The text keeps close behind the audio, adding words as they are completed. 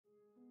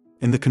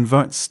In the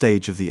convert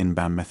stage of the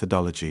inbound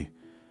methodology,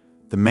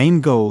 the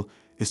main goal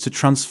is to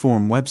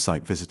transform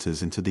website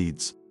visitors into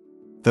leads.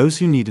 Those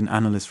who need an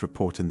analyst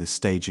report in this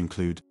stage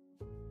include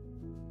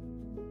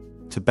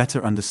to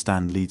better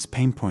understand leads'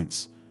 pain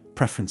points,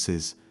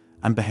 preferences,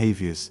 and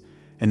behaviors,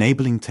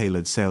 enabling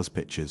tailored sales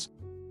pitches,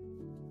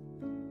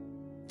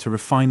 to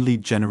refine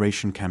lead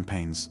generation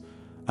campaigns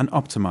and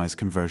optimize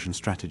conversion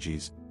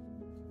strategies,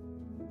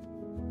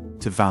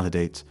 to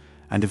validate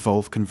and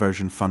evolve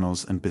conversion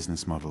funnels and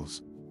business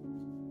models,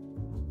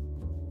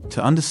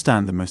 to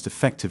understand the most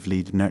effective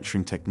lead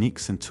nurturing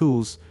techniques and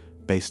tools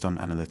based on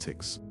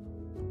analytics,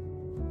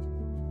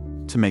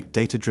 to make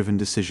data-driven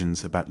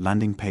decisions about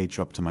landing page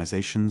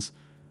optimizations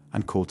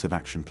and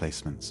call-to-action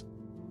placements.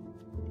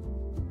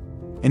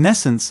 In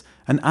essence,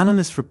 an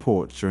analyst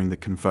report during the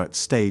convert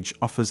stage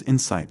offers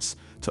insights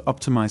to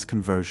optimize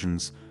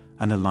conversions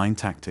and align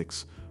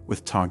tactics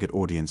with target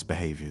audience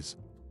behaviors.